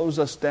slows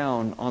us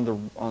down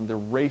on the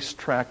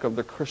racetrack of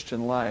the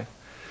Christian life.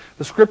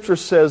 The Scripture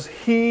says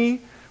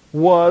He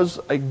was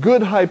a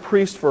good high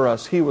priest for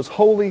us. He was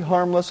holy,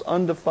 harmless,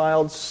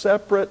 undefiled,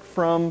 separate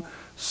from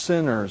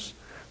sinners.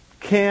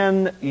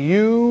 Can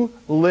you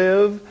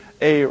live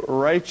a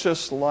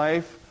righteous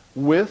life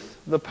with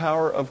the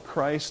power of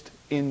Christ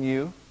in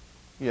you?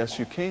 Yes,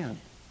 you can.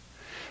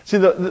 See,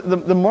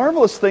 the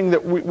marvelous thing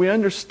that we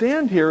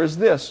understand here is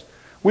this.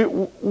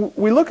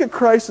 We look at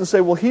Christ and say,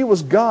 well, He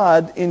was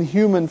God in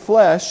human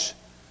flesh.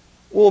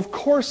 Well, of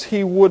course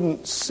He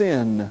wouldn't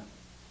sin.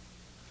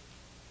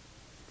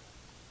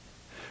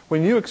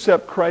 When you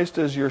accept Christ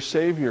as your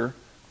Savior,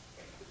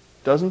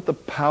 doesn't the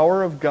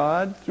power of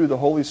God through the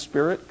Holy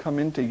Spirit come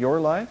into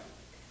your life?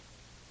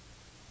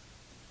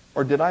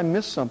 Or did I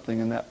miss something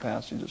in that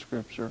passage of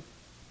Scripture?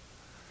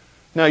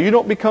 Now, you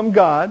don't become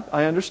God.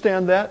 I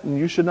understand that, and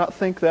you should not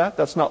think that.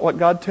 That's not what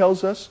God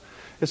tells us.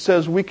 It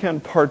says we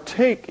can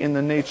partake in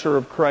the nature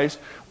of Christ.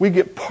 We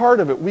get part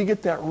of it. We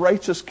get that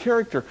righteous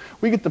character.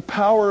 We get the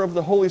power of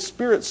the Holy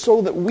Spirit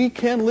so that we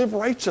can live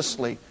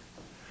righteously.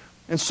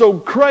 And so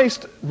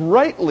Christ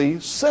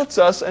rightly sets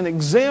us an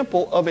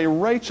example of a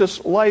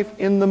righteous life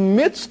in the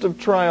midst of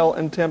trial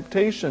and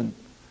temptation.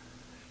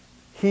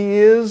 He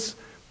is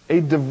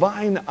a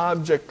divine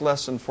object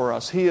lesson for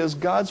us. He is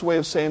God's way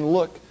of saying,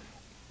 look,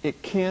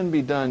 it can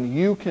be done.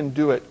 You can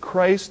do it.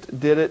 Christ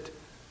did it,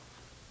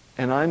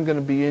 and I'm going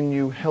to be in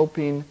you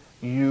helping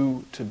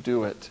you to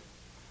do it.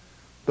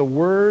 The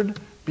Word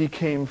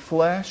became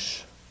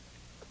flesh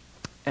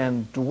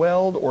and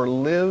dwelled or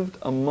lived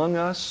among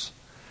us,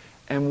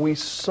 and we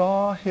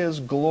saw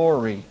His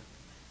glory.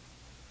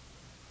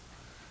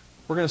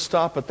 We're going to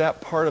stop at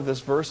that part of this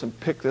verse and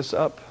pick this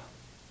up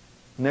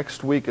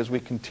next week as we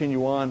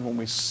continue on when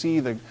we see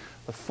the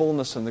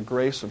fullness and the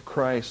grace of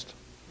Christ.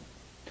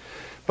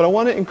 But I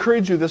want to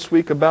encourage you this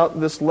week about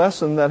this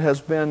lesson that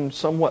has been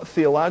somewhat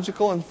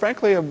theological, and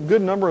frankly a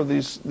good number of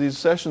these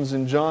sessions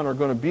in John are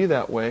going to be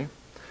that way.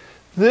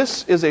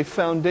 This is a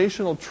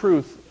foundational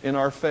truth in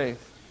our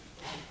faith.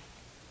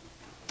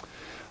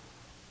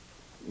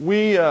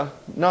 We,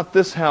 not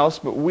this house,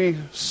 but we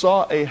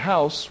saw a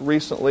house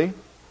recently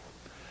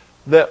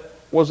that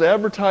was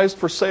advertised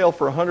for sale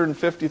for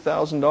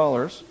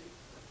 $150,000.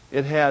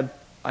 It had,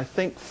 I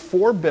think,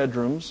 4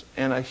 bedrooms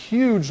and a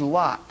huge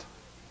lot.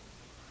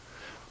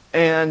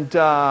 And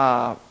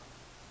thought,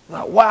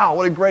 wow,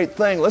 what a great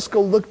thing. Let's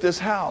go look at this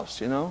house,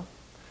 you know.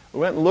 We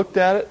went and looked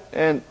at it,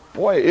 and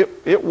boy,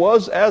 it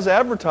was as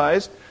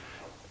advertised.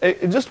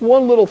 Just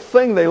one little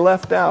thing they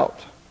left out.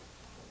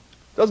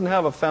 It doesn't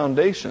have a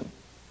foundation.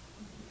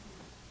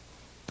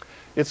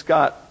 It's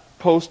got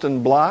post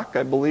and block,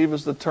 I believe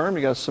is the term.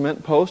 You got a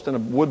cement post and a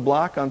wood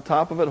block on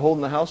top of it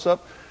holding the house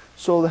up.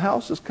 So the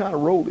house is kind of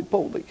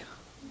roly-poly.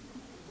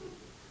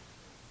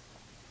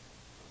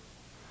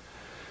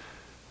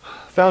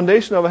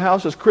 Foundation of a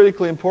house is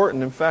critically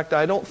important. In fact,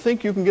 I don't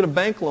think you can get a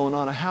bank loan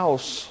on a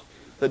house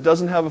that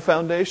doesn't have a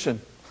foundation.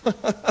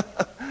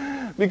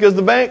 Because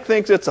the bank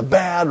thinks it's a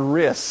bad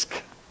risk.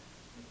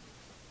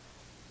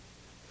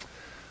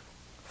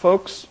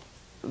 Folks,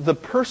 the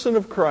person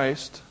of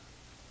Christ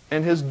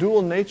and His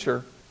dual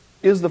nature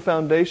is the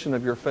foundation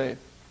of your faith.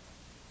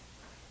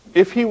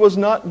 If He was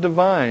not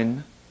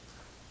divine,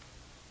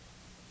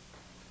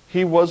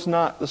 He was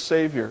not the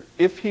Savior.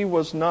 If He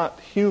was not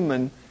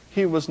human,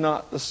 He was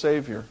not the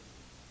Savior.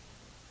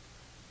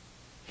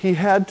 He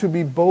had to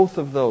be both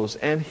of those,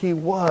 and He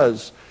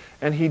was.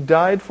 And He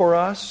died for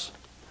us,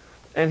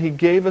 and He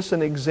gave us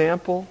an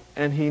example,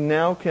 and He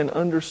now can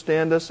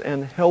understand us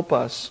and help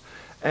us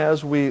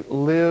as we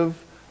live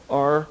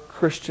our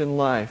Christian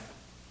life.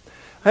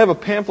 I have a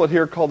pamphlet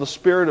here called The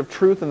Spirit of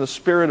Truth and the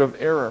Spirit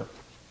of Error.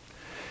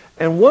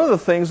 And one of the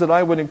things that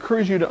I would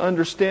encourage you to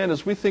understand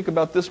as we think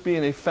about this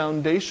being a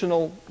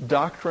foundational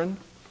doctrine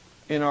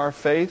in our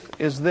faith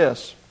is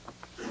this.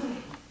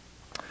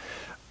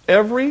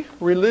 Every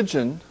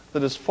religion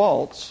that is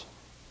false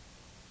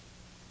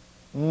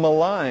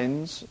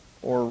maligns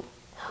or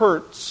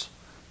hurts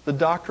the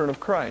doctrine of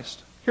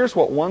Christ. Here's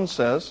what one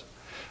says: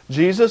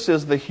 Jesus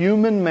is the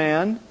human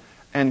man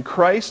and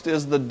Christ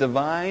is the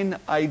divine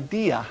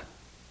idea.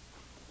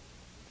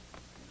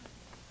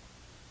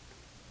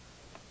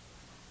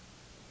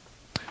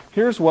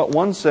 Here's what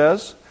one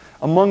says: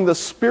 among the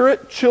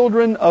spirit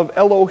children of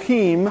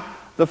Elohim,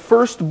 the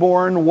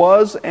firstborn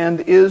was and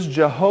is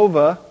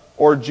Jehovah,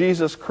 or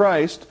Jesus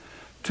Christ,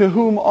 to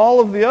whom all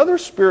of the other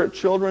spirit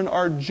children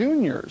are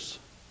juniors.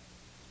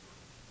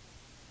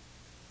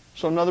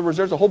 So in other words,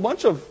 there's a whole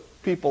bunch of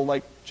people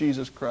like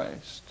Jesus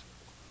Christ.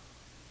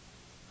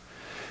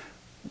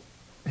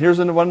 Here's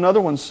what another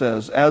one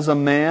says: as a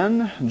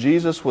man,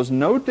 Jesus was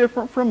no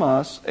different from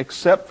us,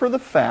 except for the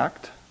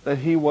fact that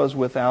he was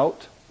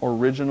without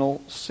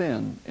original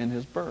sin in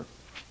his birth.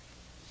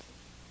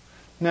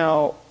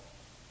 Now,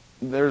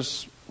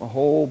 there's a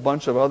whole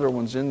bunch of other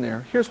ones in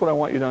there. Here's what I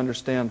want you to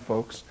understand,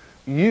 folks.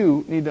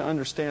 You need to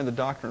understand the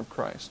doctrine of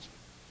Christ,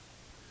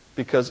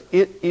 because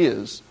it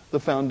is the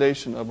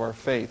foundation of our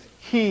faith.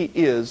 He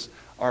is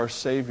our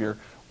Savior.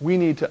 We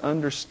need to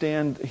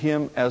understand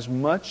Him as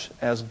much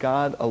as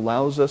God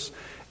allows us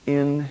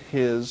in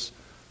His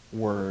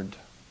Word.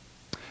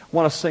 I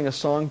want to sing a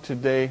song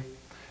today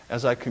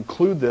as I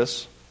conclude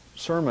this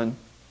sermon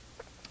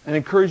and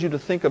encourage you to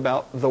think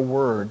about the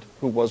Word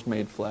who was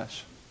made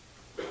flesh.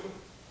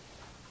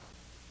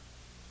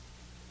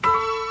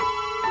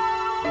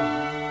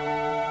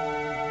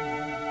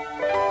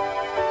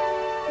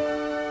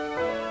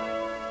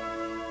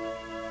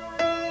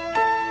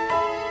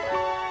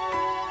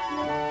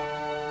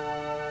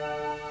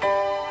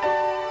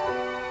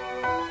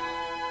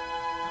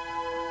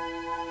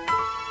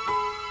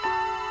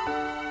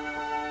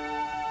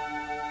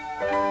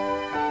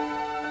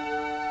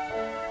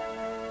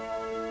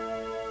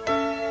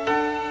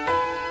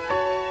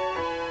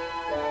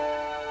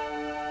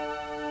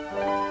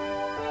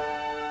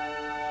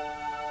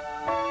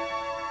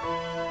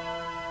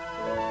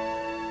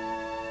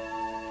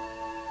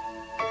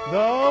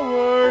 The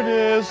Word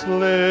is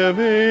living,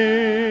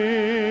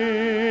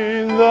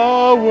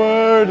 the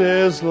Word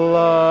is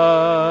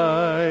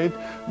light,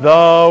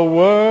 the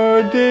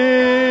Word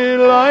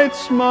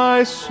delights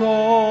my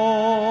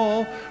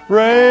soul,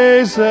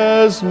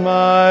 raises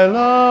my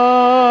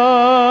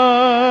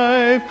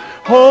life,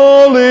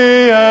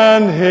 holy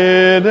and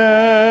hidden,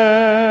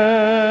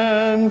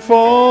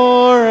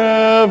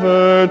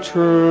 forever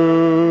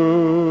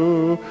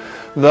true.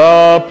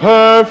 The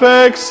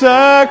perfect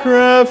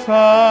sacrifice,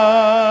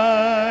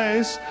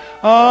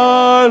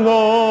 our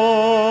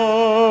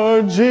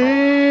Lord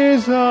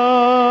Jesus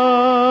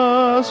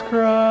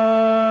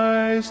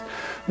Christ.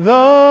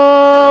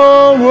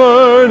 The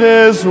Word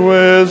is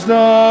wisdom,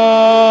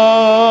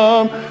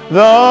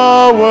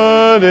 the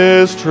Word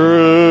is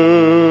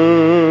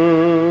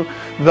true.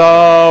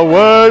 The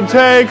Word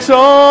takes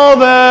all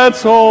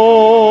that's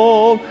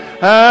old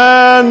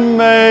and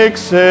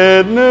makes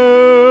it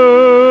new.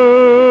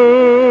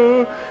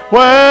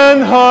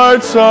 When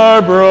hearts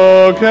are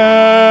broken,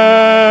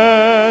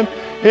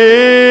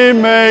 He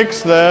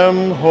makes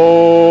them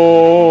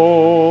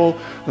whole.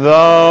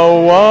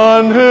 The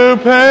one who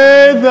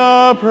paid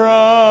the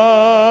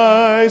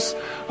price,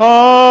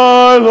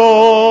 our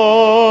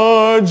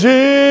Lord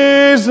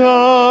Jesus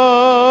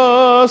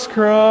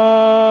Christ.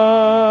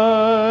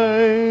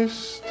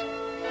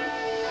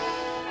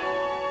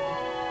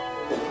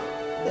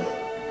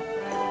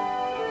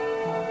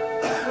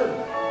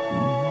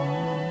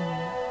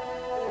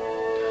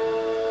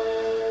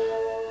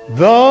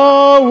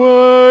 The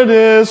Word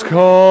is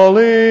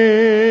calling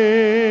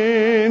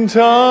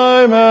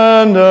time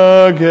and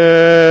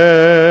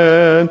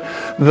again.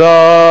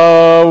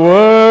 The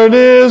Word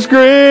is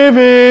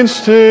grieving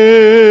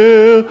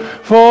still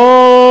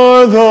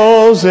for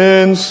those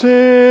in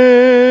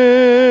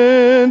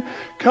sin.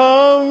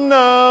 Come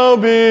now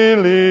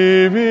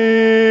believing,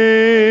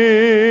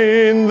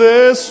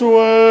 this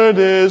Word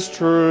is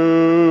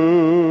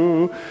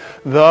true.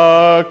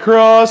 The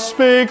cross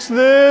speaks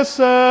this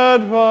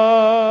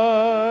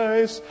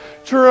advice: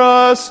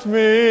 trust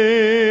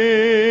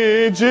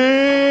me,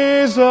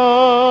 Jesus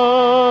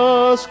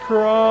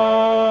Christ.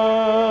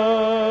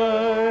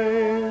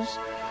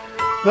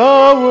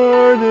 The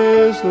Word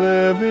is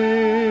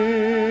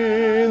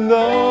living,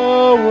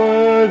 the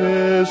Word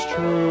is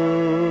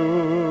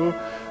true.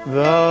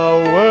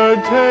 The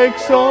Word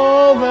takes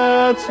all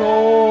that's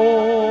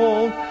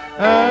old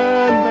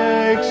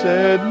and makes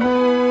it new.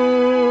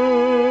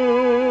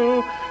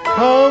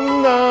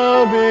 Come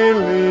now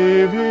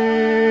believing,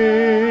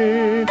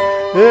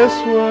 this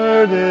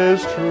Word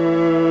is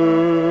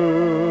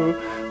true.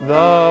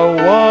 The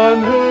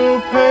one who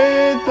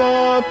paid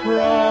the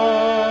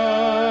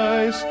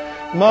price,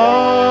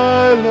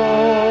 my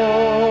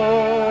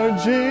Lord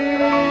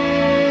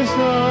Jesus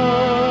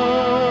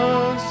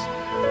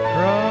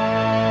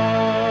Christ.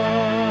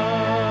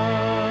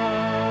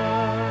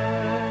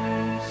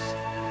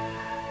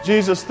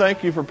 Jesus,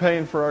 thank you for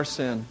paying for our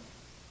sin.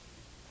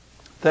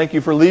 Thank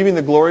you for leaving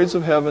the glories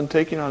of heaven,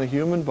 taking on a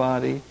human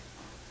body,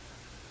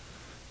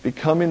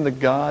 becoming the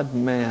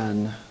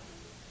God-man,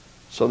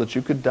 so that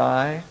you could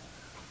die,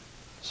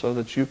 so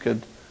that you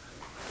could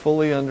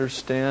fully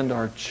understand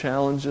our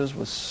challenges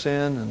with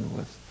sin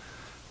and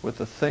with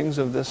the things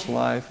of this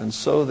life, and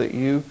so that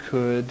you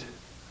could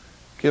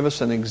give us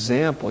an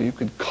example. You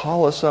could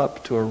call us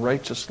up to a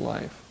righteous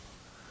life.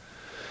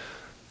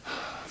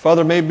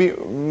 Father, may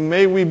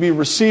we be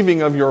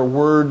receiving of your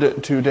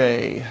word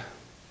today.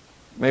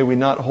 May we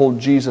not hold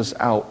Jesus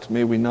out.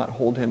 May we not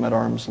hold him at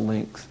arm's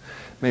length.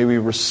 May we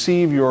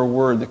receive your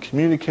word, the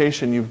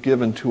communication you've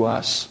given to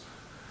us,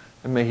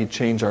 and may he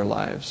change our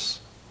lives.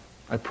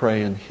 I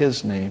pray in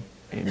his name,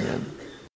 amen.